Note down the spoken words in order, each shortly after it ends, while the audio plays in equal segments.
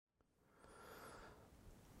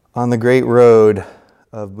On the great road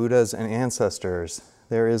of Buddhas and ancestors,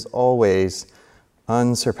 there is always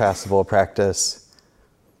unsurpassable practice,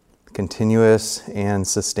 continuous and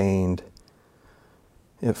sustained.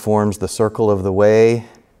 It forms the circle of the way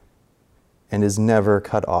and is never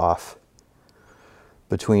cut off.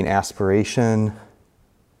 Between aspiration,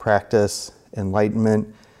 practice,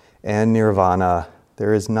 enlightenment, and nirvana,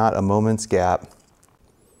 there is not a moment's gap.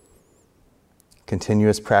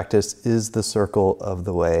 Continuous practice is the circle of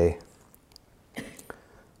the way.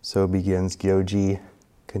 So begins Gyoji,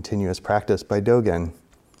 continuous practice by Dogen.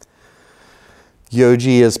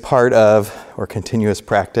 Gyoji is part of, or continuous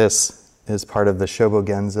practice is part of the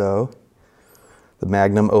Shobogenzo, the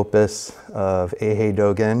magnum opus of Eihei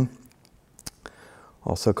Dogen,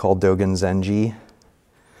 also called Dogen Zenji.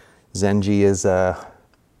 Zenji is a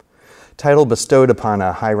title bestowed upon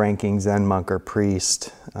a high-ranking Zen monk or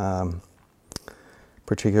priest,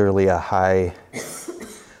 particularly a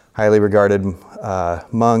highly regarded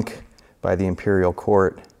monk by the imperial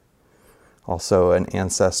court, also an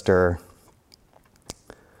ancestor.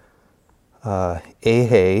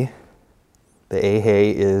 Eihei, the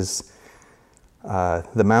Eihei is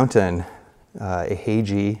the mountain.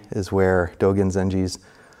 Eiheiji is where Dogen Zenji's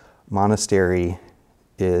monastery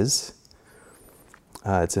is.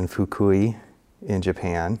 It's in Fukui in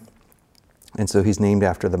Japan. And so he's named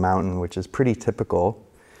after the mountain, which is pretty typical.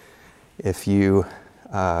 If you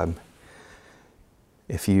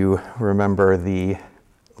remember the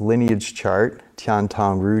lineage chart,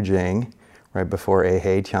 Tiantong Rujing, right before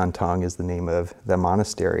Eihei, Tiantong is the name of the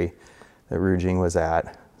monastery that Rujing was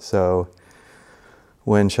at. So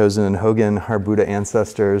when Chozen and Hogen are Buddha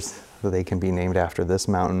ancestors, they can be named after this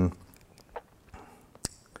mountain.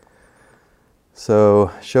 So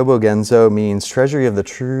Shobogenzo means treasury of the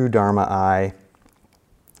true Dharma eye.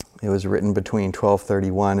 It was written between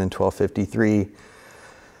 1231 and 1253.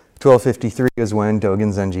 1253 is when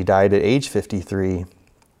Dogen Zenji died at age 53.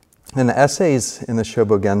 And the essays in the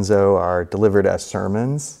Shobogenzo are delivered as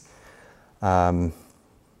sermons. And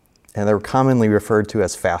they're commonly referred to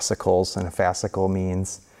as fascicles. And a fascicle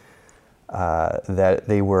means that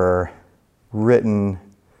they weren't written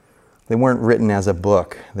as a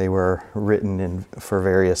book. They were written for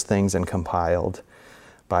various things and compiled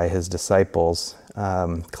by his disciples.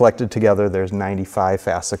 Collected together, there's 95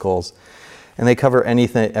 fascicles, and they cover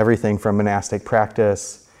everything from monastic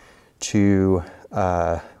practice to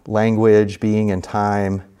language, being and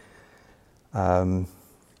time,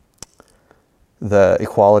 the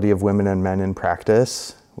equality of women and men in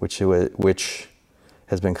practice, which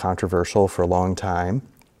has been controversial for a long time.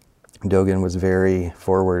 Dogen was very,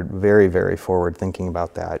 very forward thinking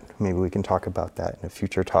about that. Maybe we can talk about that in a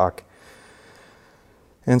future talk.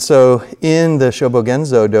 And so in the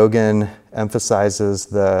Shobogenzo, Dogen emphasizes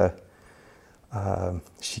the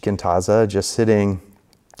shikantaza, just sitting,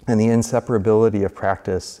 and the inseparability of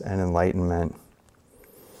practice and enlightenment.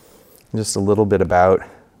 Just a little bit about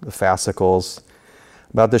the fascicles,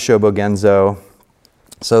 about the Shobogenzo.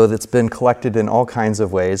 So it's been collected in all kinds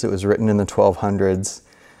of ways. It was written in the 1200s.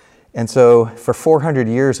 And so for 400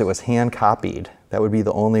 years, it was hand copied. That would be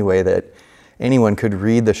the only way that anyone could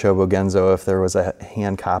read the Shobogenzo if there was a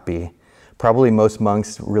hand copy. Probably most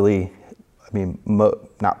monks most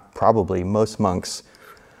monks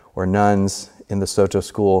or nuns in the Soto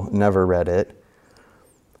school never read it.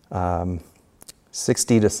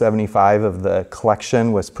 60 to 75 of the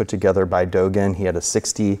collection was put together by Dogen. He had a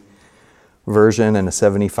 60 version and a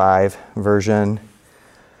 75 version.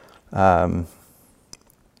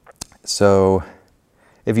 So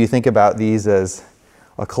if you think about these as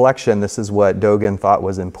a collection, this is what Dogen thought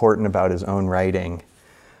was important about his own writing.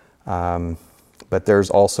 But there's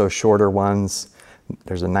also shorter ones.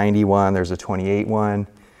 There's a 90 one, there's a 28 one.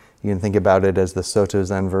 You can think about it as the Soto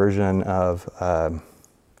Zen version of a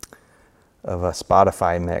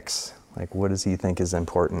Spotify mix. Like, what does he think is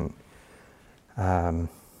important?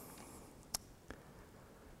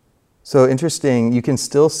 So interesting, you can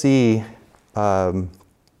still see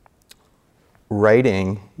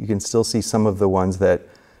writing, you can still see some of the ones that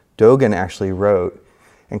Dogen actually wrote.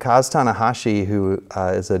 And Kaz Tanahashi, who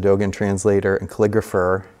is a Dogen translator and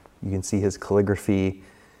calligrapher, you can see his calligraphy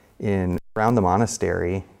around the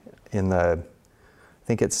monastery. I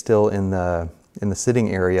think it's still in the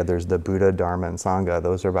sitting area. There's the Buddha, Dharma, and Sangha.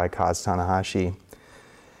 Those are by Kaz Tanahashi.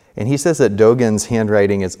 And he says that Dogen's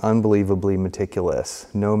handwriting is unbelievably meticulous.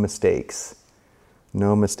 No mistakes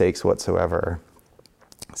whatsoever.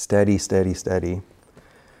 Steady, steady, steady.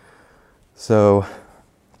 So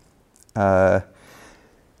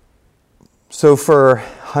for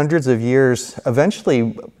hundreds of years,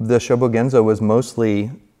 eventually the Shobogenzo was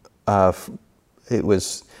mostly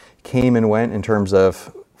came and went in terms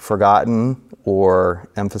of forgotten or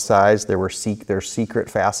emphasized. There's secret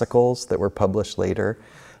fascicles that were published later.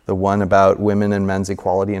 The one about women and men's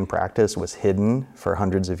equality in practice was hidden for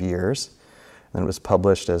hundreds of years. Then it was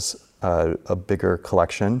published as a bigger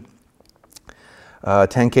collection.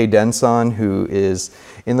 Tenkei Denson, who is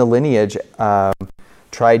in the lineage,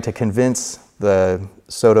 tried to convince the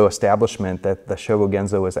Soto establishment that the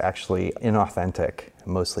Shobogenzo was actually inauthentic,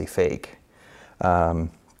 mostly fake. And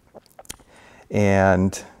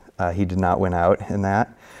he did not win out in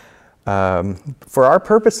that. For our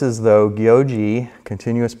purposes, though, Gyoji,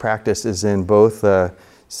 continuous practice, is in both the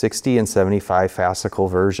 60 and 75 fascicle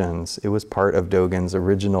versions. It was part of Dogen's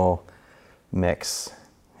original mix,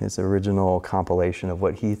 his original compilation of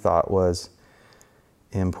what he thought was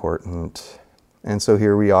important. And so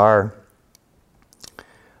here we are,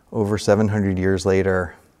 over 700 years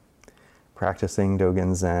later, practicing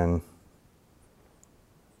Dogen Zen.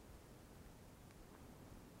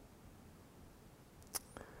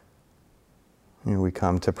 Here we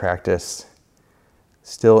come to practice,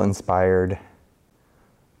 still inspired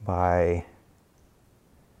by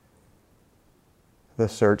the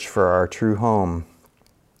search for our true home,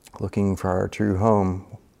 looking for our true home,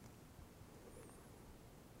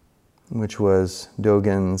 which was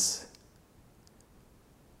Dogen's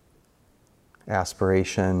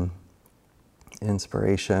aspiration,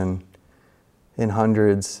 inspiration in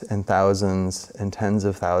hundreds and thousands and tens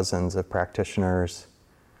of thousands of practitioners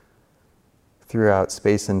throughout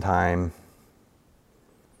space and time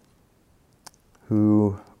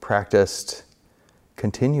who practiced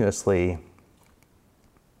continuously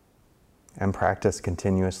and practice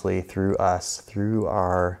continuously through us, through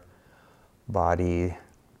our body,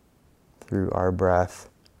 through our breath.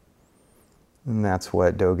 And that's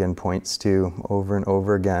what Dogen points to over and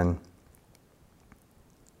over again.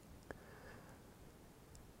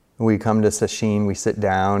 We come to Sesshin, we sit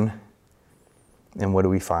down, and what do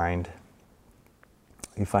we find?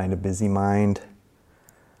 We find a busy mind.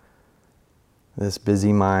 This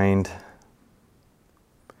busy mind,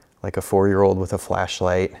 like a 4-year-old with a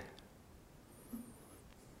flashlight,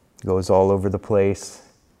 goes all over the place,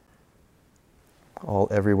 all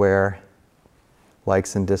everywhere,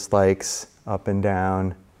 likes and dislikes, up and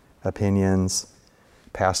down, opinions,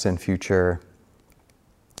 past and future.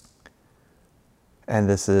 And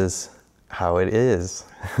this is how it is.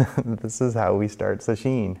 This is how we start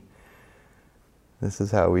Sesshin. This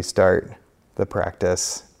is how we start the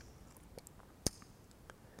practice.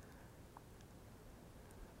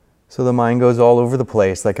 So the mind goes all over the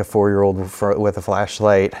place like a 4-year-old with a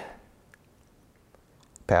flashlight.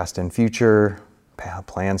 Past and future,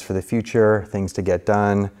 plans for the future, things to get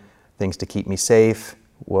done, things to keep me safe,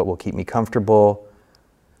 what will keep me comfortable.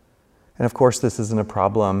 And of course, this isn't a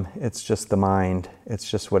problem. It's just the mind. It's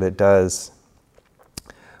just what it does.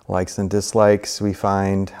 Likes and dislikes, we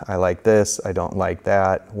find, I like this, I don't like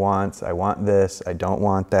that. Wants, I want this, I don't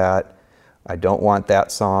want that. I don't want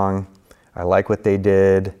that song. I like what they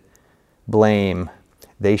did. Blame,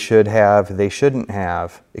 they should have, they shouldn't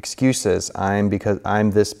have. Excuses, I'm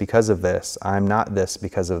this because of this. I'm not this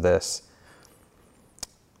because of this.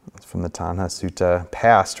 It's from the Tanha Sutta.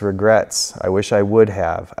 Past regrets, I wish I would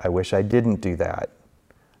have. I wish I didn't do that.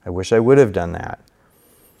 I wish I would have done that.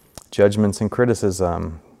 Judgments and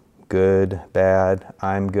criticism, good, bad,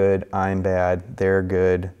 I'm good, I'm bad,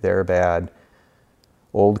 they're bad.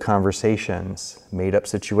 Old conversations, made up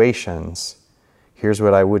situations. Here's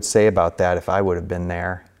what I would say about that if I would have been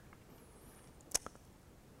there.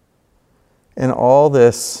 And all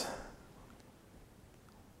this,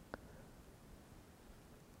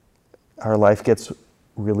 our life gets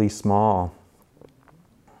really small.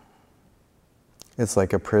 It's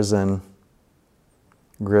like a prison,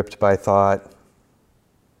 gripped by thought,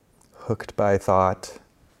 hooked by thought.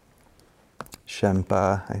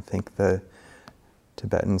 Shempa, I think the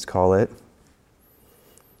Tibetans call it.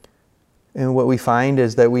 And what we find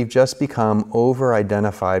is that we've just become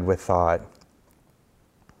over-identified with thought.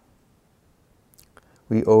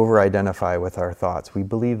 We over-identify with our thoughts. We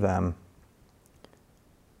believe them.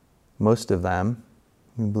 Most of them.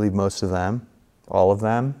 We believe most of them. All of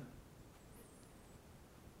them.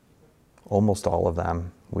 Almost all of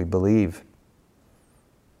them we believe.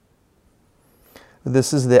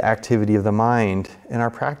 This is the activity of the mind, and our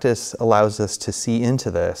practice allows us to see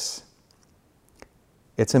into this.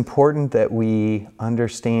 It's important that we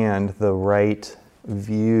understand the right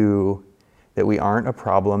view that we aren't a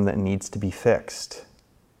problem that needs to be fixed.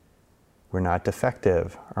 We're not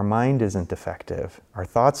defective. Our mind isn't defective. Our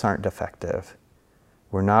thoughts aren't defective.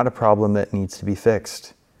 We're not a problem that needs to be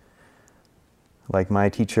fixed. Like my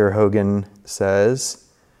teacher Hogan says,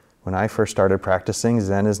 when I first started practicing,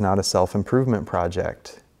 Zen is not a self-improvement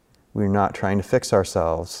project. We're not trying to fix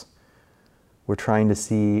ourselves. We're trying to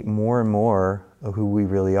see more and more of who we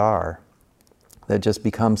really are. That just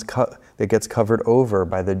becomes, that gets covered over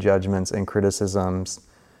by the judgments and criticisms,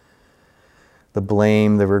 the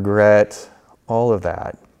blame, the regret, all of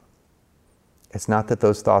that. It's not that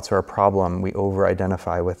those thoughts are a problem. We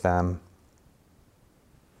over-identify with them.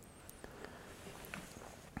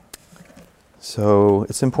 So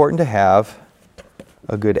it's important to have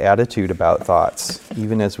a good attitude about thoughts,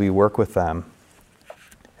 even as we work with them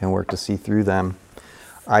and work to see through them.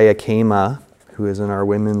 Aya Kema, who is in our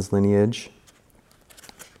women's lineage,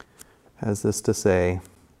 has this to say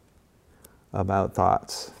about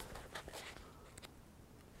thoughts.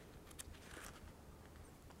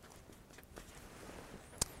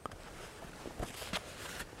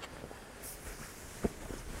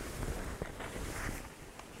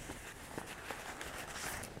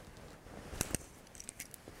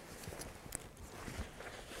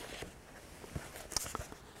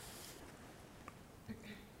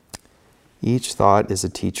 Each thought is a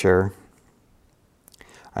teacher.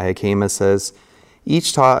 Aya Kema says,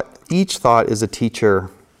 each thought is a teacher.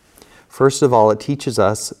 First of all, it teaches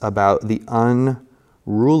us about the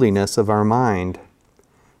unruliness of our mind,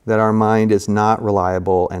 that our mind is not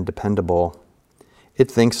reliable and dependable. It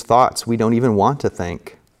thinks thoughts we don't even want to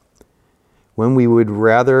think, when we would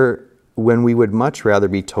much rather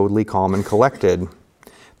be totally calm and collected.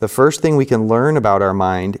 The first thing we can learn about our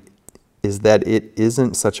mind is that it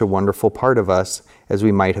isn't such a wonderful part of us as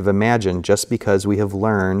we might have imagined, just because we have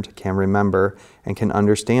learned, can remember, and can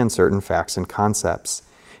understand certain facts and concepts.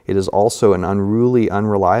 It is also an unruly,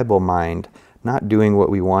 unreliable mind, not doing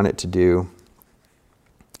what we want it to do.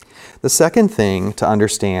 The second thing to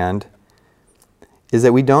understand is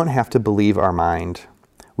that we don't have to believe our mind.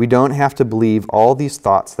 We don't have to believe all these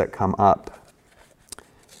thoughts that come up.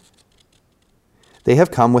 They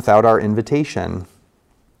have come without our invitation,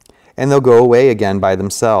 and they'll go away again by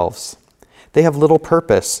themselves. They have little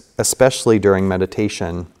purpose, especially during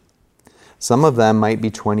meditation. Some of them might be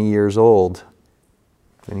 20 years old.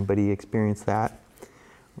 Anybody experience that?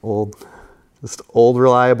 Just old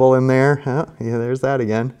reliable in there? Oh, yeah, there's that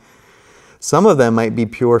again. Some of them might be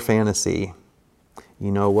pure fantasy.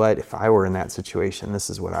 You know what? If I were in that situation, this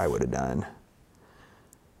is what I would have done.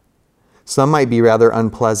 Some might be rather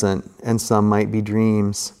unpleasant, and some might be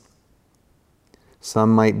dreams.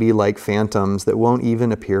 Some might be like phantoms that won't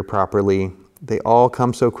even appear properly. They all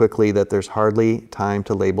come so quickly that there's hardly time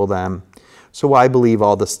to label them. So why believe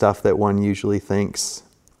all the stuff that one usually thinks?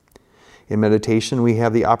 In meditation, we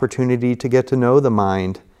have the opportunity to get to know the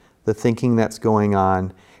mind, the thinking that's going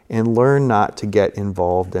on, and learn not to get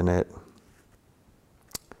involved in it.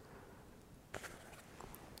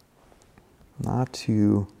 Not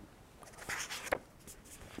to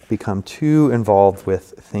become too involved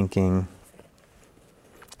with thinking.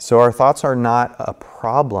 So our thoughts are not a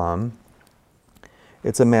problem.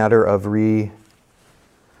 It's a matter of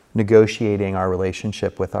renegotiating our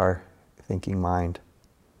relationship with our thinking mind.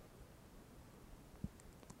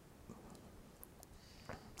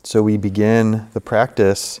 So we begin the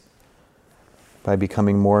practice by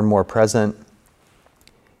becoming more and more present.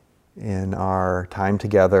 In our time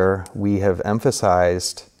together, we have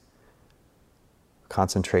emphasized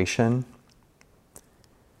concentration,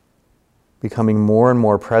 becoming more and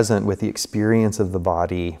more present with the experience of the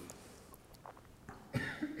body.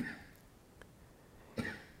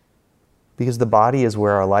 Because the body is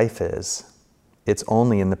where our life is. It's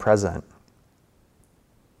only in the present.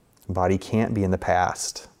 The body can't be in the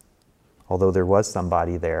past, although there was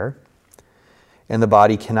somebody there. And the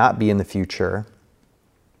body cannot be in the future,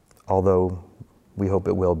 although we hope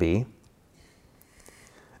it will be.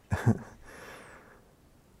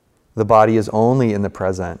 The body is only in the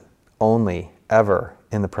present. Only, ever,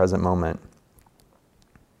 in the present moment.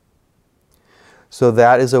 So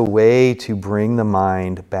that is a way to bring the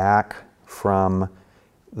mind back from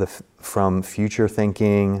future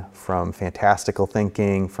thinking, from fantastical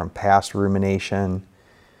thinking, from past rumination,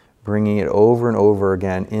 bringing it over and over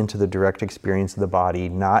again into the direct experience of the body,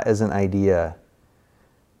 not as an idea.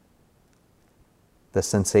 The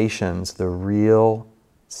sensations, the real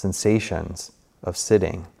sensations of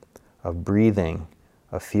sitting, of breathing,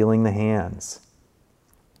 of feeling the hands.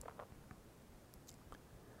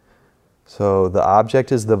 So the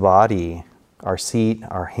object is the body, our seat,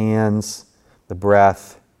 our hands, the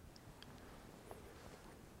breath.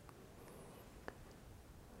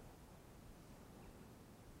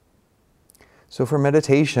 So for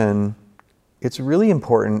meditation, it's really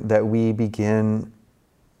important that we begin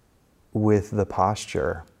with the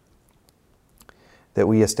posture, that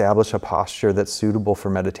we establish a posture that's suitable for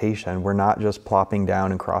meditation. We're not just plopping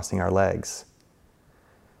down and crossing our legs.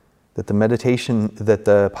 That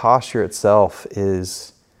the posture itself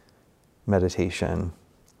is meditation.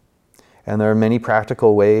 And there are many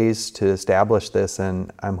practical ways to establish this,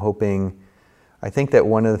 and I think that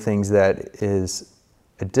one of the things that is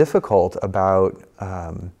difficult about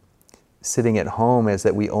sitting at home is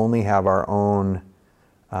that we only have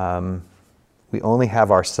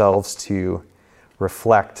ourselves to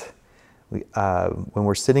reflect. When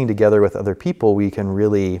we're sitting together with other people, we can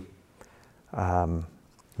really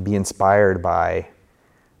be inspired by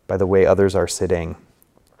the way others are sitting.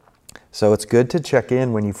 So it's good to check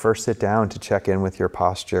in when you first sit down, to check in with your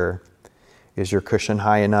posture. Is your cushion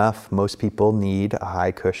high enough? Most people need a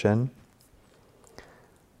high cushion.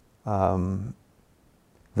 The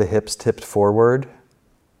hips tipped forward,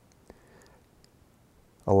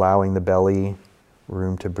 allowing the belly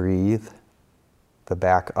room to breathe. The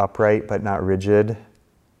back upright but not rigid.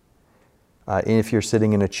 If you're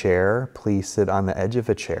sitting in a chair, please sit on the edge of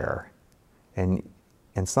a chair. And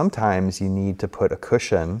sometimes you need to put a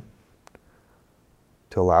cushion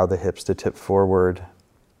to allow the hips to tip forward.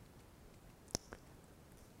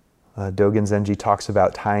 Dogen Zenji talks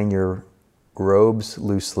about tying your robes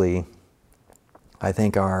loosely. I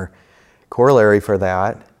think our corollary for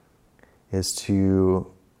that is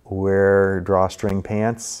to wear drawstring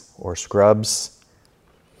pants or scrubs.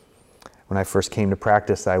 When I first came to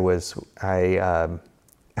practice, I went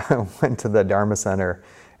to the Dharma Center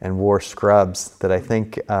and wore scrubs that I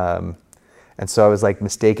think, and so I was like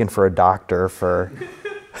mistaken for a doctor for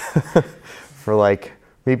for like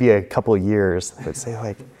maybe a couple of years. They'd say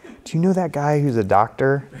like, "Do you know that guy who's a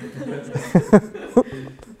doctor?"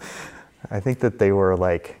 I think that they were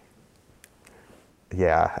like, they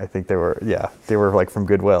were like from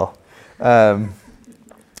Goodwill.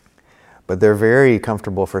 But they're very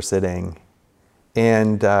comfortable for sitting.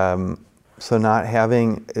 And so not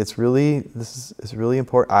having, this is really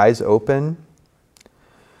important. Eyes open.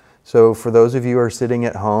 So for those of you who are sitting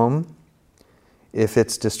at home, if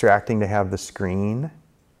it's distracting to have the screen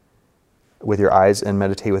with your eyes and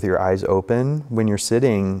meditate with your eyes open, when you're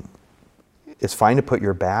sitting, it's fine to put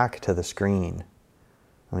your back to the screen.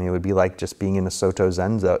 I mean, it would be like just being in a Soto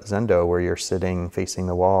Zendo where you're sitting facing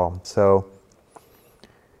the wall. So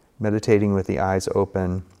meditating with the eyes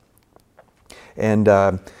open. And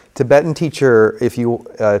Tibetan teacher, if you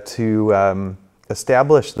to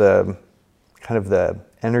establish the kind of the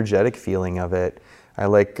energetic feeling of it, I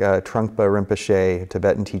like Trungpa Rinpoche,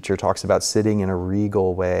 Tibetan teacher, talks about sitting in a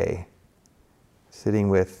regal way, sitting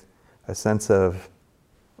with a sense of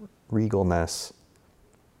regalness.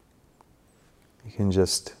 You can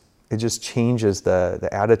it just changes the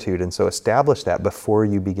attitude, and so establish that before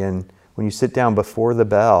you begin. When you sit down before the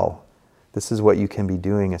bell, this is what you can be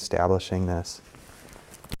doing, establishing this.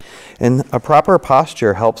 And a proper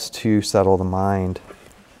posture helps to settle the mind.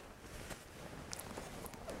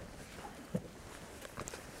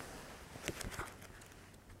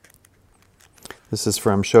 This is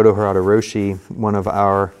from Shodo Harada Roshi, one of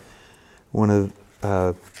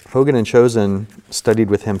Hogen and Chozen studied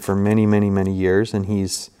with him for many, many, many years, and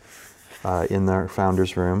he's in their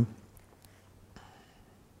founder's room.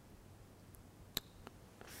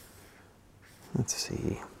 Let's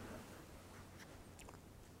see.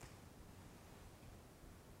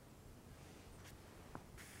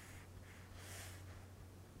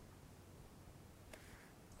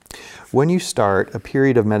 When you start a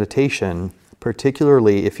period of meditation,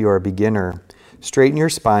 particularly if you are a beginner, straighten your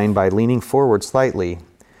spine by leaning forward slightly.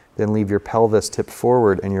 Then leave your pelvis tipped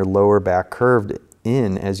forward and your lower back curved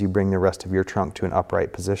in as you bring the rest of your trunk to an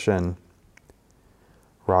upright position.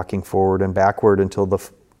 Rocking forward and backward until the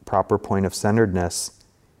proper point of centeredness.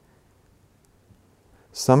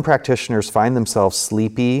 Some practitioners find themselves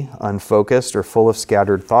sleepy, unfocused, or full of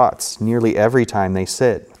scattered thoughts nearly every time they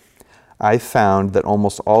sit. I've found that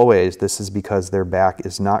almost always this is because their back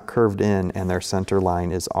is not curved in and their center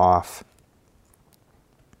line is off.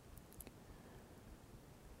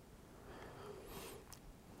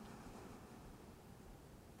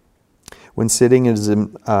 When sitting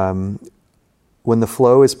when the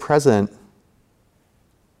flow is present,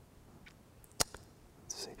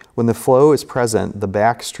 the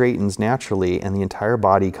back straightens naturally and the entire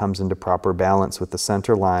body comes into proper balance with the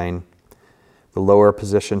center line, the lower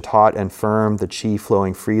position taut and firm, the chi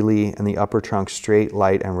flowing freely, and the upper trunk straight,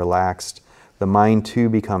 light, and relaxed. The mind too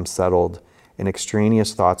becomes settled, and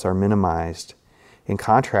extraneous thoughts are minimized. In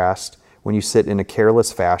contrast, when you sit in a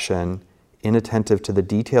careless fashion, inattentive to the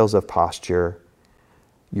details of posture,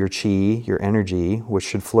 Your chi, your energy, which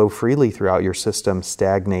should flow freely throughout your system,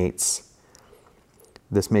 stagnates.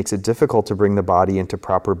 This makes it difficult to bring the body into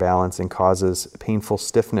proper balance and causes painful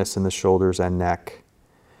stiffness in the shoulders and neck.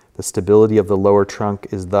 The stability of the lower trunk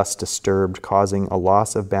is thus disturbed, causing a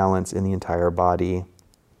loss of balance in the entire body.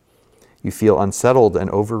 You feel unsettled and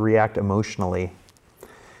overreact emotionally.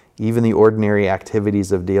 Even the ordinary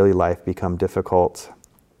activities of daily life become difficult.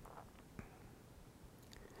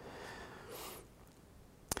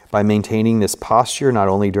 By maintaining this posture, not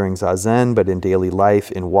only during Zazen, but in daily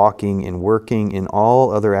life, in walking, in working, in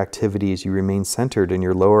all other activities, you remain centered in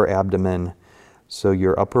your lower abdomen, so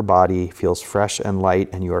your upper body feels fresh and light,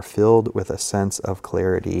 and you are filled with a sense of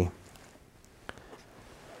clarity.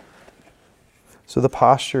 So the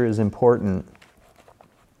posture is important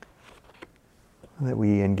that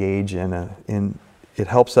we engage in it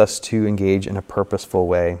helps us to engage in a purposeful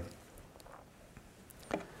way.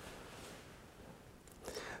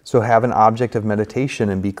 So have an object of meditation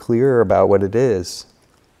and be clear about what it is.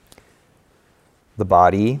 The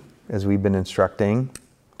body, as we've been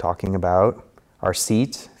talking about. Our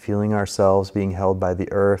seat, feeling ourselves being held by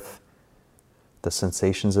the earth. The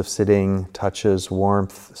sensations of sitting, touches,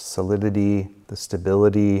 warmth, solidity, the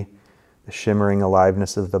stability, the shimmering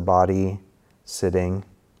aliveness of the body, sitting.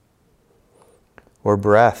 Or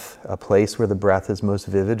breath, a place where the breath is most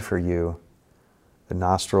vivid for you. The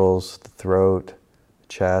nostrils, the throat,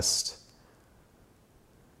 chest,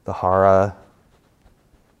 the hara,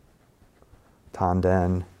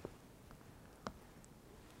 tanden,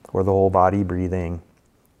 or the whole body breathing.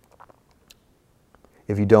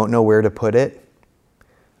 If you don't know where to put it,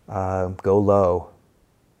 go low.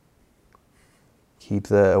 Keep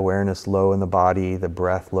the awareness low in the body, the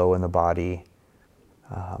breath low in the body.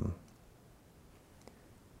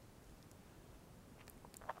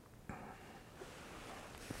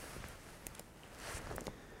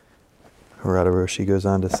 Harada Roshi goes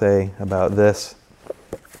on to say about this.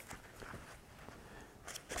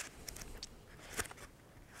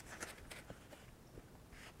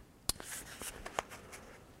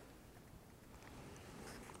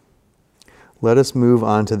 Let us move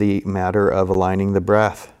on to the matter of aligning the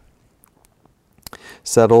breath.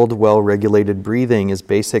 Settled, well-regulated breathing is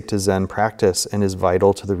basic to Zen practice and is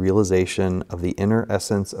vital to the realization of the inner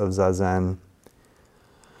essence of Zazen.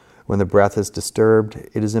 When the breath is disturbed,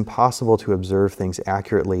 it is impossible to observe things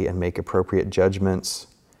accurately and make appropriate judgments.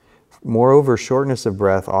 Moreover, shortness of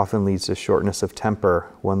breath often leads to shortness of temper.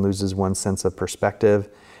 One loses one's sense of perspective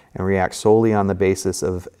and reacts solely on the basis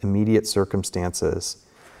of immediate circumstances.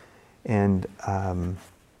 And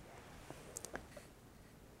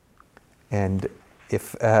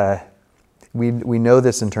if we know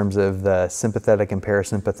this in terms of the sympathetic and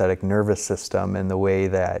parasympathetic nervous system and the way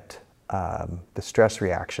that the stress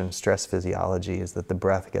reaction, stress physiology is that the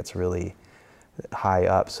breath gets really high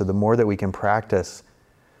up. So the more that we can practice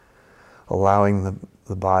allowing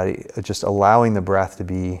the body, just allowing the breath to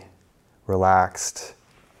be relaxed,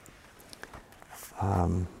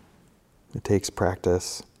 it takes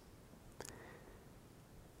practice.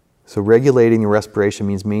 So regulating your respiration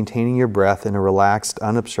means maintaining your breath in a relaxed,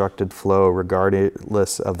 unobstructed flow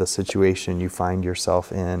regardless of the situation you find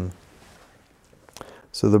yourself in.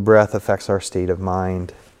 So the breath affects our state of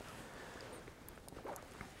mind.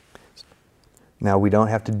 Now we don't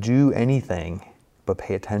have to do anything but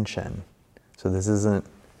pay attention. So this isn't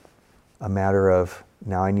a matter of,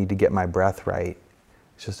 now I need to get my breath right.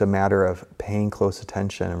 It's just a matter of paying close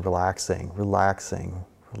attention and relaxing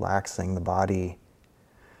the body.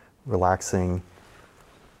 Relaxing.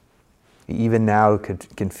 Even now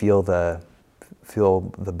can feel the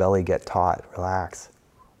belly get taut. Relax.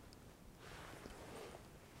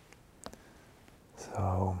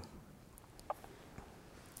 So,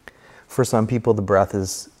 for some people, the breath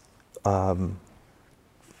is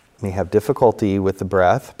may have difficulty with the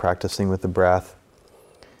breath, practicing with the breath.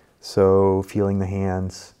 So, feeling the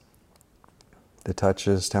hands, the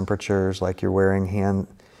touches, temperatures, like you're wearing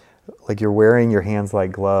your hands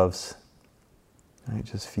like gloves, right?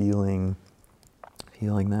 Just feeling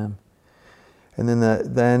them, and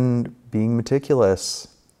then being meticulous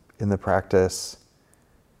in the practice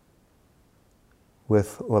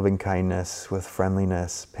with loving kindness, with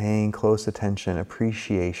friendliness, paying close attention,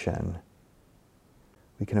 appreciation.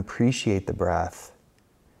 We can appreciate the breath.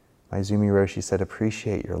 Maizumi Roshi said,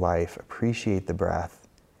 "Appreciate your life, appreciate the breath,"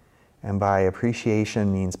 and by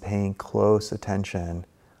appreciation means paying close attention.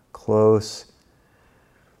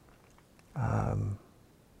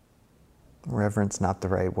 Reverence, not the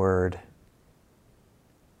right word.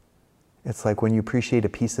 It's like when you appreciate a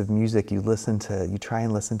piece of music, you try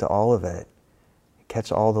and listen to all of it.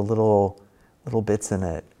 Catch all the little little bits in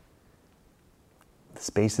it, the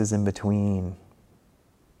spaces in between,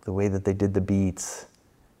 the way that they did the beats,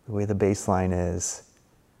 the way the bass line is,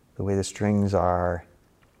 the way the strings are.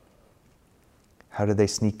 How did they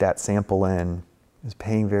sneak that sample in? Is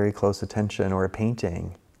paying very close attention, or a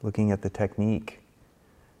painting, looking at the technique.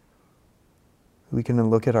 We can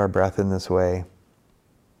look at our breath in this way.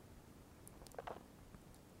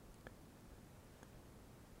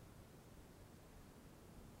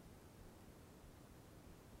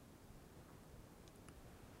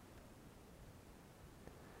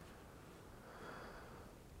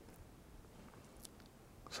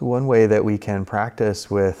 So one way that we can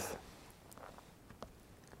practice with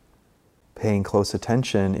paying close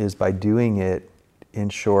attention is by doing it in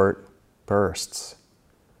short bursts,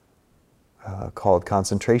 called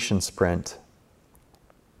concentration sprint.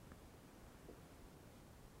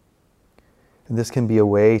 And this can be a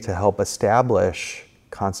way to help establish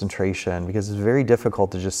concentration, because it's very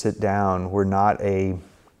difficult to just sit down. We're not a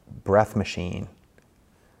breath machine.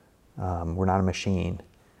 We're not a machine.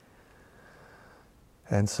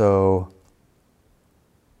 And so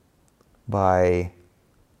by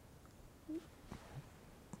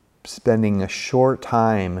spending a short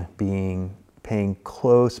time paying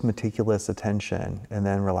close, meticulous attention and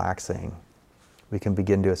then relaxing, we can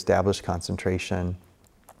begin to establish concentration.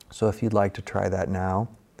 So if you'd like to try that now,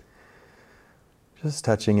 just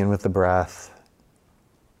touching in with the breath.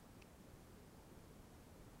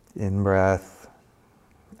 In breath,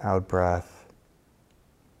 out breath.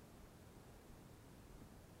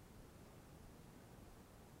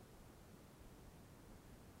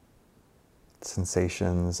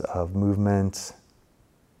 Sensations of movement,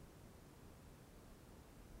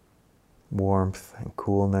 warmth and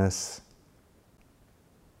coolness,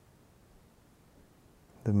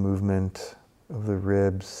 the movement of the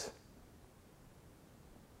ribs,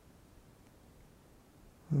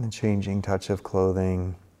 and the changing touch of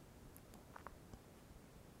clothing.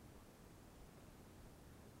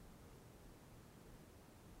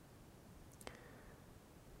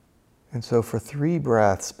 And so for 3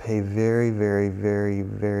 breaths, pay very, very, very,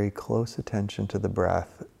 very close attention to the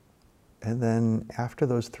breath. And then after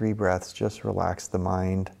those 3 breaths, just relax the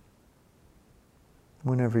mind.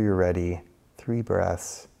 Whenever you're ready, 3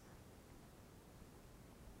 breaths.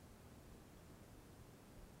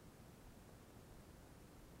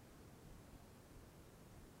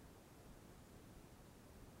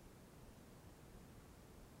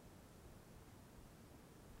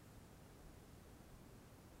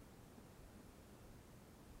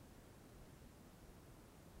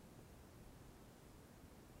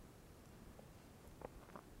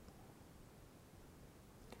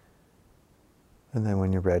 And then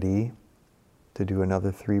when you're ready to do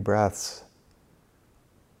another 3 breaths,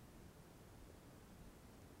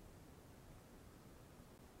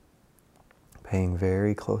 paying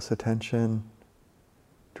very close attention,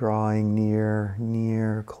 drawing near,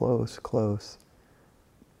 near, close, close.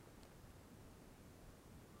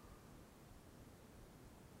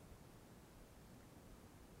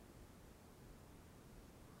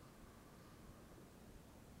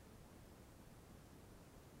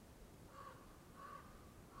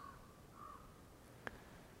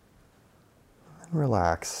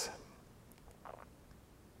 Relax.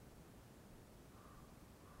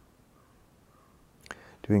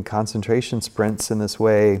 Doing concentration sprints in this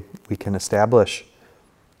way, we can establish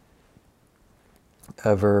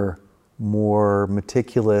ever more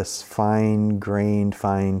meticulous, fine-grained,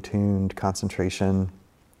 fine-tuned concentration.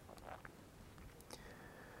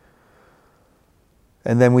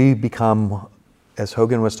 And then we become, as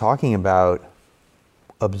Hogan was talking about,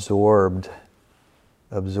 absorbed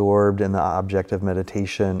in the object of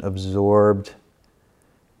meditation, absorbed,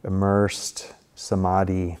 immersed,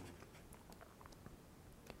 samadhi.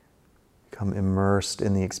 Become immersed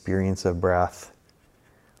in the experience of breath.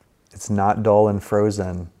 It's not dull and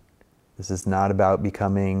frozen. This is not about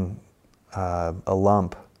becoming a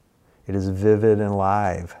lump. It is vivid and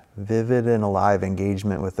alive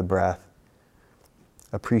engagement with the breath.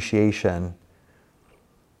 Appreciation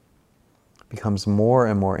becomes more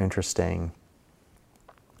and more interesting.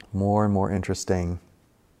 More and more interesting.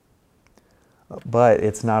 But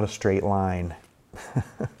it's not a straight line.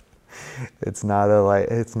 It's not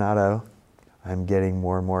a I'm getting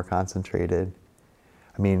more and more concentrated.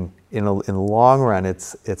 I mean, in the long run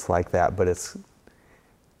it's like that, but it's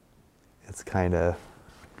kind of,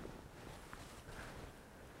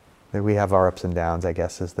 we have our ups and downs, I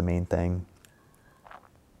guess, is the main thing.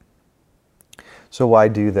 So why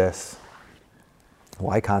do this?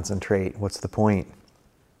 Why concentrate? What's the point?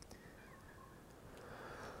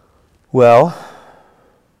 Well,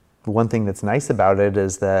 one thing that's nice about it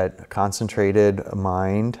is that a concentrated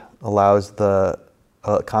mind allows the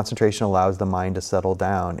concentration allows the mind to settle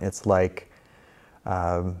down. It's like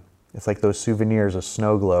those souvenirs, a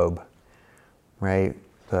snow globe, right?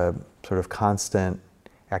 The sort of constant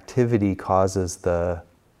activity causes the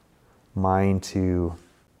mind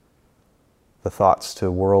the thoughts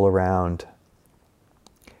to whirl around.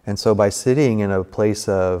 And so by sitting in a place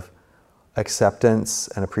of acceptance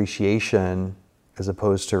and appreciation, as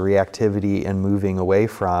opposed to reactivity and moving away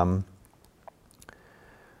from,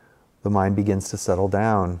 the mind begins to settle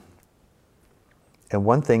down. And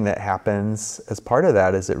one thing that happens as part of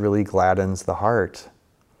that is it really gladdens the heart.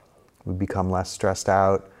 We become less stressed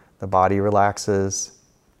out, the body relaxes.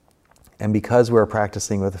 And because we're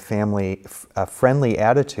practicing with a friendly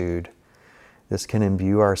attitude, this can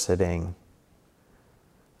imbue our sitting.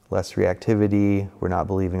 Less reactivity, we're not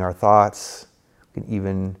believing our thoughts. We can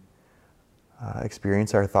even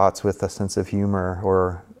experience our thoughts with a sense of humor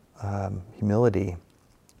or humility.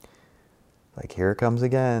 Like, here it comes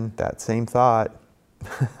again, that same thought.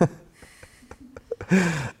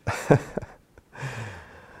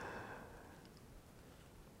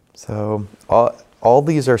 So all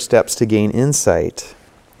these are steps to gain insight.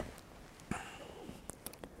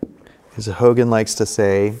 As Hogan likes to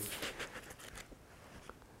say,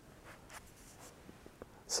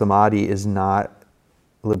 samadhi is not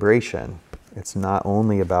liberation. It's not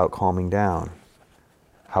only about calming down.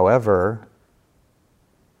 However,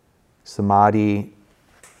 samadhi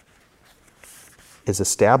is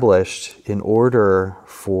established in order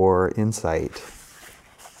for insight.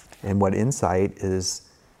 And what insight is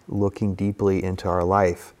looking deeply into our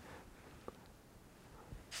life,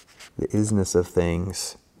 the isness of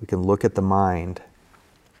things. We can look at the mind.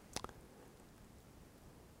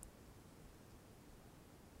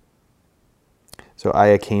 So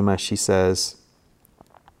Ayya Khema, she says,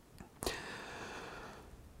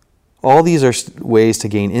 all these are ways to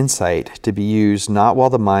gain insight, to be used not while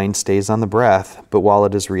the mind stays on the breath, but while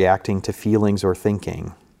it is reacting to feelings or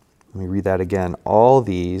thinking. Let me read that again. All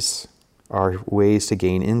these are ways to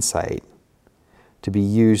gain insight, to be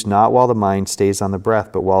used not while the mind stays on the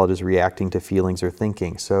breath, but while it is reacting to feelings or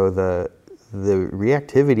thinking. So the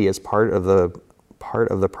reactivity is part of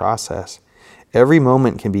the process. Every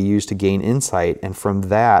moment can be used to gain insight, and from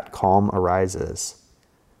that, calm arises.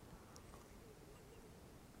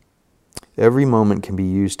 Every moment can be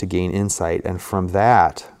used to gain insight, and from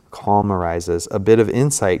that, calm arises. A bit of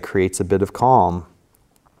insight creates a bit of calm,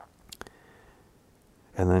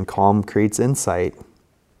 and then calm creates insight.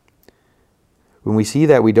 When we see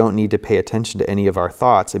that we don't need to pay attention to any of our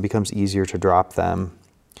thoughts, it becomes easier to drop them.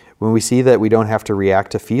 When we see that we don't have to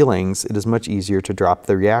react to feelings, it is much easier to drop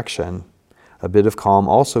the reaction. A bit of calm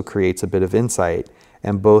also creates a bit of insight,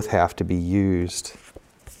 and both have to be used.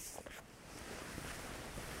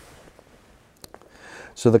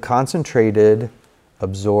 So the concentrated,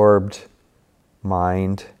 absorbed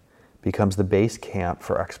mind becomes the base camp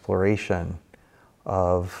for exploration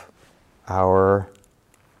of our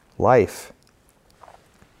life.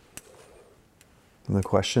 And the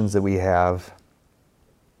questions that we have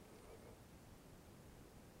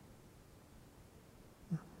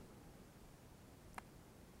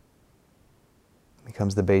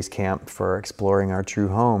becomes the base camp for exploring our true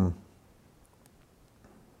home.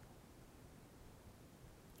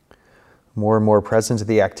 More and more present to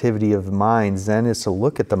the activity of the mind, Zen is to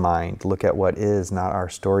look at the mind, look at what is, not our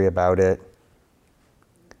story about it.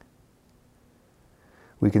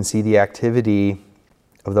 We can see the activity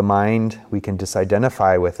of the mind, we can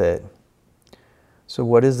disidentify with it. So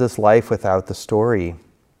what is this life without the story?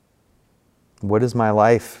 What is my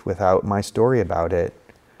life without my story about it?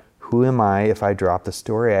 Who am I if I drop the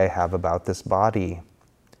story I have about this body?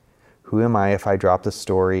 Who am I if I drop the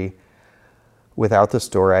story without the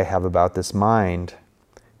story I have about this mind?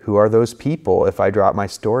 Who are those people if I drop my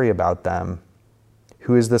story about them?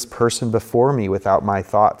 Who is this person before me without my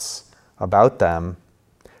thoughts about them?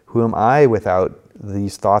 Who am I without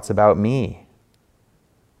these thoughts about me?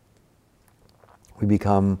 We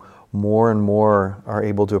become more and more are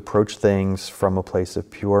able to approach things from a place of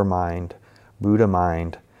pure mind, Buddha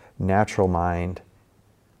mind, natural mind.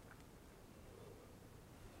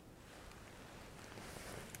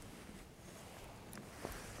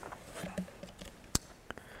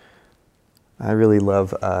 I really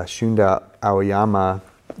love Shunda Aoyama.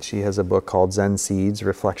 She has a book called Zen Seeds,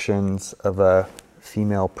 Reflections of a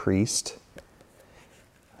Female Priest.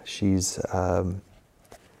 She's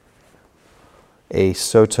a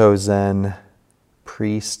Soto Zen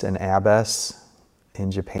priest and abbess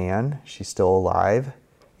in Japan. She's still alive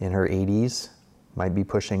in her 80s, might be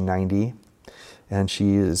pushing 90. And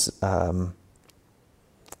she is a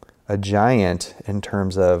giant in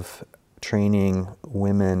terms of training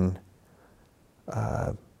women,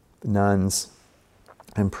 nuns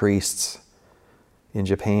and priests in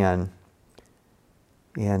Japan,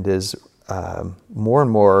 and is more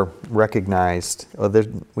and more recognized.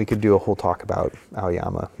 We could do a whole talk about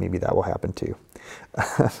Aoyama. Maybe that will happen too.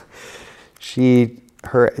 She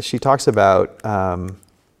talks about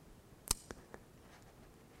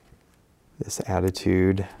this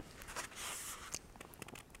attitude.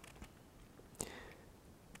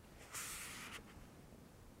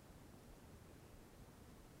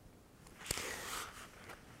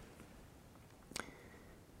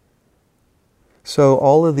 So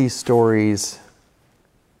all of these stories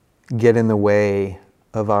get in the way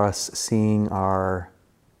of us seeing our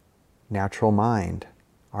natural mind,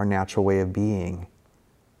 our natural way of being,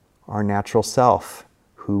 our natural self,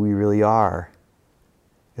 who we really are,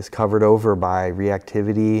 is covered over by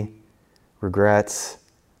reactivity, regrets,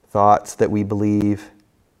 thoughts that we believe.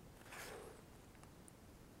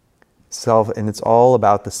 And it's all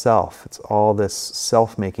about the self. It's all this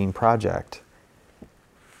self-making project.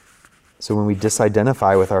 So when we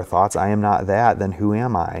disidentify with our thoughts, I am not that, then who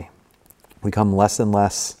am I? We become less and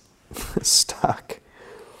less stuck.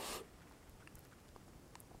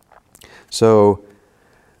 So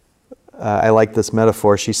I like this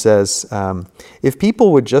metaphor. She says, if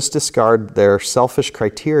people would just discard their selfish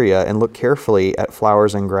criteria and look carefully at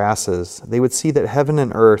flowers and grasses, they would see that heaven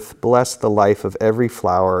and earth bless the life of every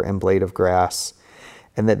flower and blade of grass,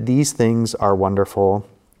 and that these things are wonderful.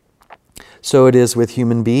 So it is with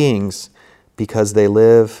human beings. Because they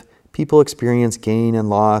live, people experience gain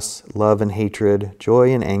and loss, love and hatred,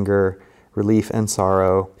 joy and anger, relief and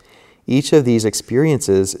sorrow. Each of these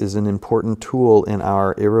experiences is an important tool in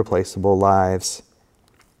our irreplaceable lives.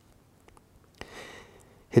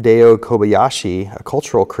 Hideo Kobayashi, a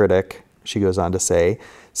cultural critic, she goes on to say,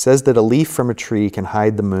 says that a leaf from a tree can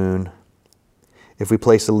hide the moon. If we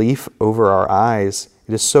place a leaf over our eyes,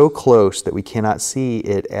 it is so close that we cannot see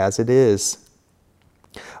it as it is.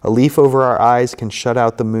 A leaf over our eyes can shut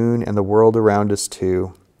out the moon and the world around us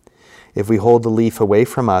too. If we hold the leaf away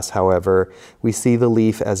from us, however, we see the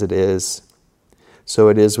leaf as it is. So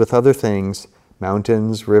it is with other things,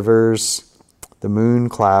 mountains, rivers, the moon,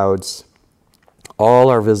 clouds. All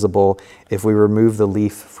are visible if we remove the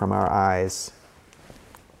leaf from our eyes.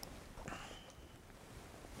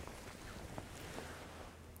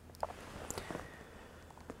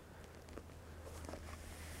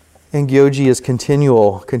 And Gyoji is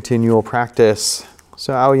continual practice.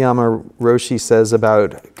 So Aoyama Roshi says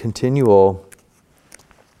about continual,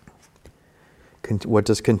 what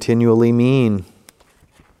does continually mean?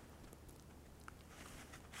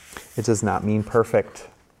 It does not mean perfect.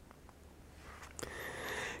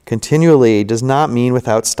 Continually does not mean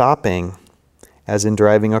without stopping, as in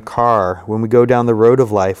driving a car. When we go down the road of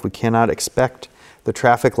life, we cannot expect the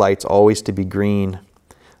traffic lights always to be green.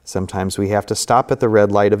 Sometimes we have to stop at the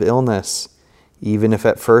red light of illness, even if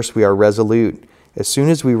at first we are resolute. As soon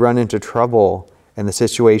as we run into trouble and the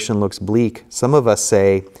situation looks bleak, some of us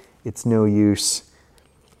say, it's no use,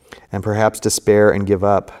 and perhaps despair and give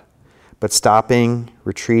up. But stopping,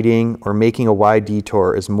 retreating, or making a wide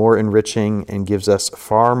detour is more enriching and gives us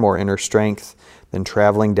far more inner strength than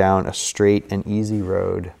traveling down a straight and easy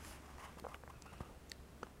road.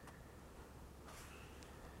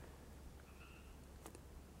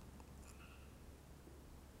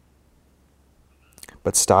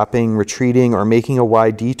 But stopping, retreating, or making a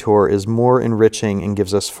wide detour is more enriching and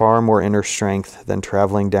gives us far more inner strength than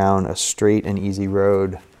traveling down a straight and easy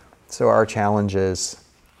road. So our challenges.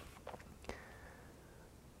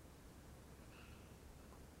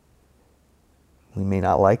 We may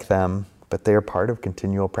not like them, but they are part of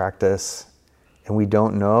continual practice. And we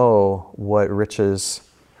don't know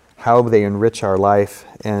how they enrich our life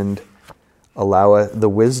and allow the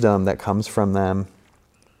wisdom that comes from them.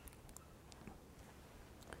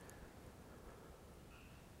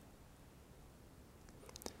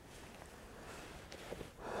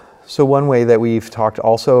 So one way that we've talked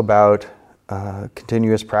also about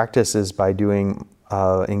continuous practice is by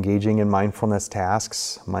engaging in mindfulness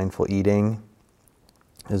tasks. Mindful eating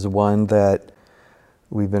is one that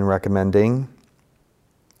we've been recommending.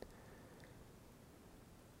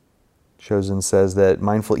 Chosen says that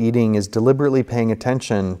mindful eating is deliberately paying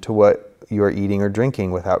attention to what you are eating or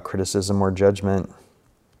drinking without criticism or judgment.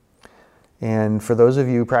 And for those of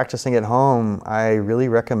you practicing at home, I really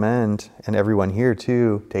recommend, and everyone here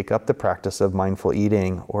too, take up the practice of mindful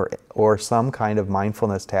eating or some kind of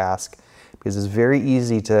mindfulness task, because it's very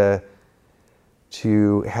easy to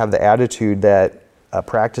have the attitude that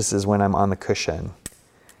practice is when I'm on the cushion.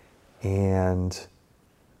 And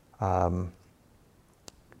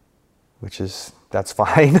that's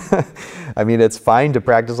fine. I mean, it's fine to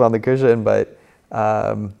practice on the cushion, but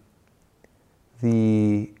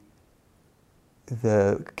the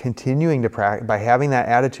continuing to practice, by having that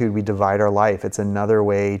attitude, we divide our life. It's another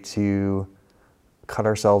way to cut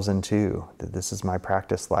ourselves in two. That this is my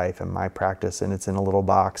practice life and my practice, and it's in a little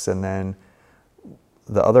box, and then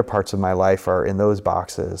the other parts of my life are in those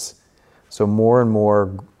boxes. So more and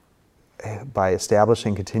more, by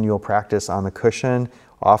establishing continual practice on the cushion,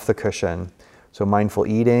 off the cushion. So mindful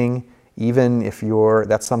eating, even if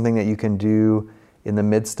that's something that you can do in the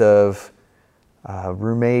midst of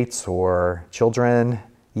roommates or children,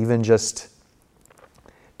 even just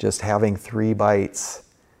having 3 bites,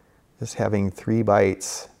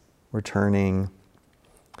 returning,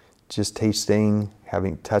 just tasting,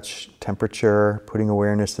 having touch, temperature, putting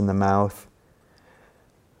awareness in the mouth.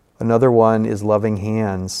 Another one is loving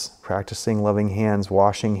hands, practicing loving hands,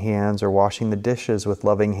 washing hands, or washing the dishes with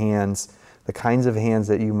loving hands, the kinds of hands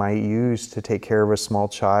that you might use to take care of a small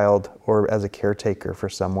child or as a caretaker for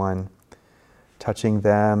someone. Touching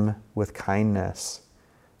them with kindness,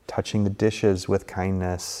 touching the dishes with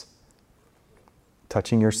kindness,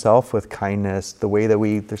 touching yourself with kindness. The way that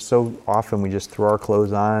there's so often we just throw our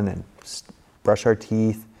clothes on and brush our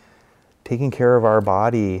teeth, taking care of our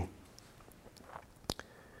body.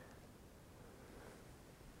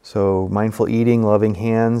 So mindful eating, loving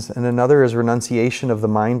hands, and another is renunciation of the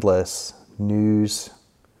mindless, news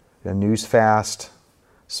fast,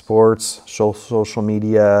 sports, social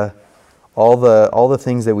media, all the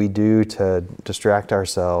things that we do to distract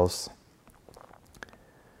ourselves.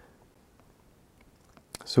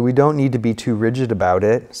 So we don't need to be too rigid about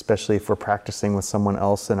it, especially if we're practicing with someone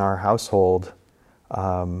else in our household.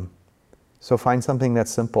 So find something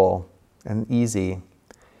that's simple and easy,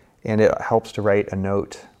 and it helps to write a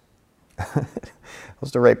note. It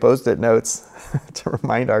helps to write Post-it notes to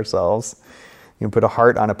remind ourselves. You can put a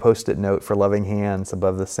heart on a Post-it note for loving hands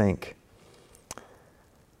above the sink.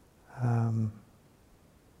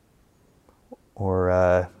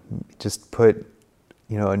 Or just put,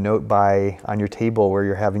 a note on your table where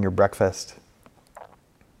you're having your breakfast.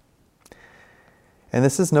 And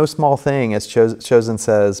this is no small thing, as Chosen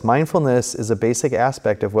says. Mindfulness is a basic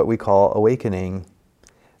aspect of what we call awakening.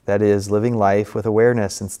 That is, living life with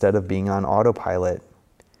awareness instead of being on autopilot.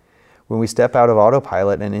 When we step out of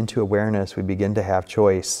autopilot and into awareness, we begin to have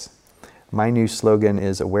choice. My new slogan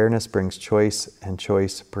is awareness brings choice, and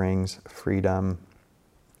choice brings freedom.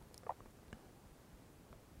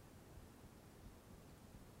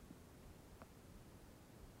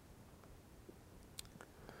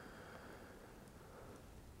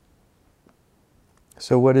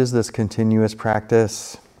 So what is this continuous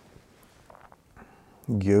practice?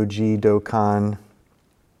 Gyoji Dokan.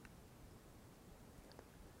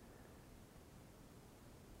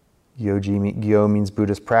 Gyo means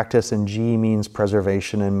Buddhist practice, and Ji means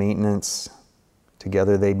preservation and maintenance.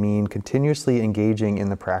 Together they mean continuously engaging in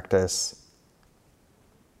the practice,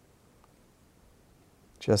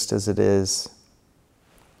 just as it is.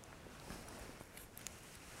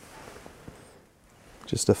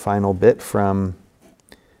 Just a final bit from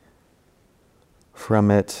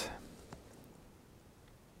it.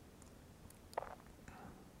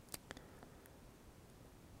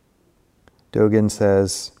 Dogen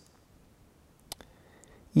says,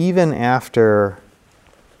 even after,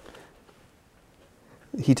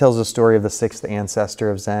 he tells a story of the 6th ancestor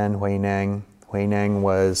of Zen, Huineng. Huineng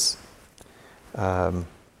was an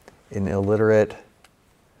illiterate,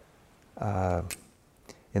 and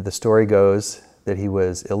the story goes that he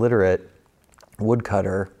was illiterate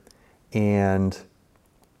woodcutter and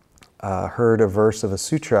heard a verse of a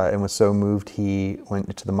sutra and was so moved he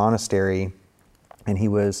went to the monastery, and he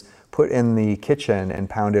was put in the kitchen and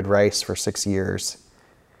pounded rice for 6 years.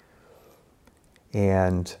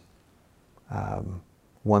 And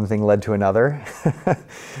one thing led to another,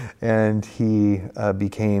 and he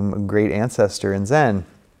became a great ancestor in Zen.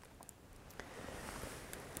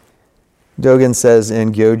 Dogen says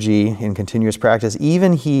in Gyoji, in continuous practice,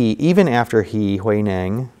 even after he,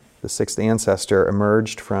 Huineng, the 6th ancestor,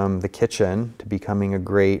 emerged from the kitchen to becoming a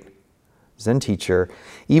great Zen teacher,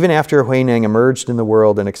 even after Huineng emerged in the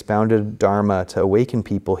world and expounded Dharma to awaken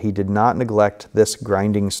people, he did not neglect this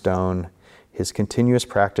grinding stone. His continuous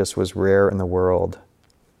practice was rare in the world.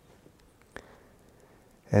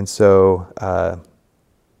 And so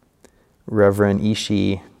Reverend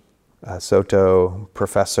Ishii Soto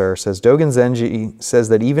professor, says Dogen Zenji says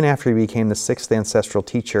that even after he became the sixth ancestral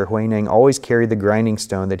teacher, Huineng always carried the grinding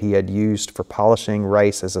stone that he had used for polishing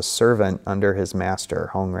rice as a servant under his master,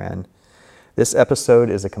 Hongren. This episode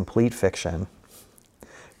is a complete fiction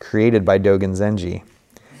created by Dogen Zenji.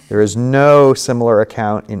 There is no similar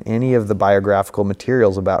account in any of the biographical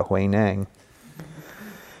materials about Huineng.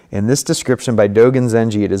 In this description by Dogen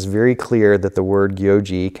Zenji, it is very clear that the word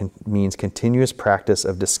gyoji means continuous practice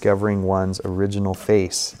of discovering one's original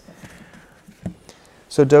face.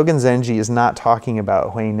 So Dogen Zenji is not talking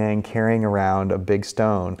about Huineng carrying around a big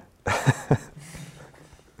stone.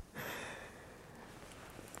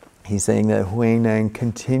 He's saying that Huineng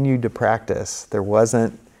continued to practice. There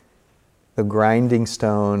wasn't, the grinding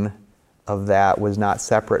stone of that was not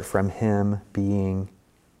separate from him being,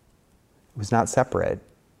 it was not separate.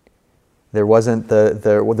 There wasn't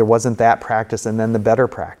there wasn't that practice and then the better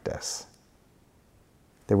practice.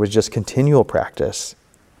 There was just continual practice.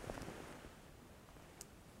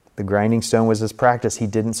 The grinding stone was his practice. He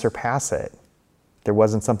didn't surpass it. There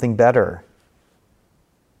wasn't something better.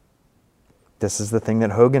 This is the thing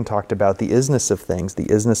that Hogan talked about, the isness of things, the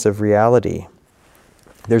isness of reality.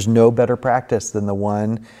 There's no better practice than the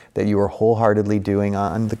one that you are wholeheartedly doing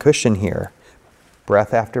on the cushion here.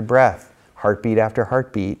 Breath after breath, heartbeat after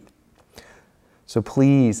heartbeat. So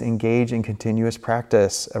please engage in continuous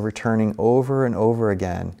practice of returning over and over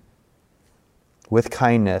again with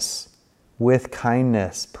kindness,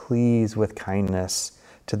 please, with kindness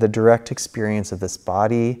to the direct experience of this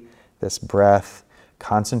body, this breath,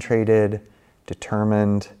 concentrated,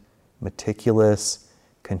 determined, meticulous,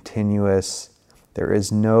 continuous. There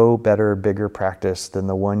is no better, bigger practice than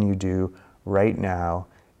the one you do right now,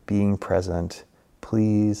 being present.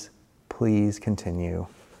 Please, please continue.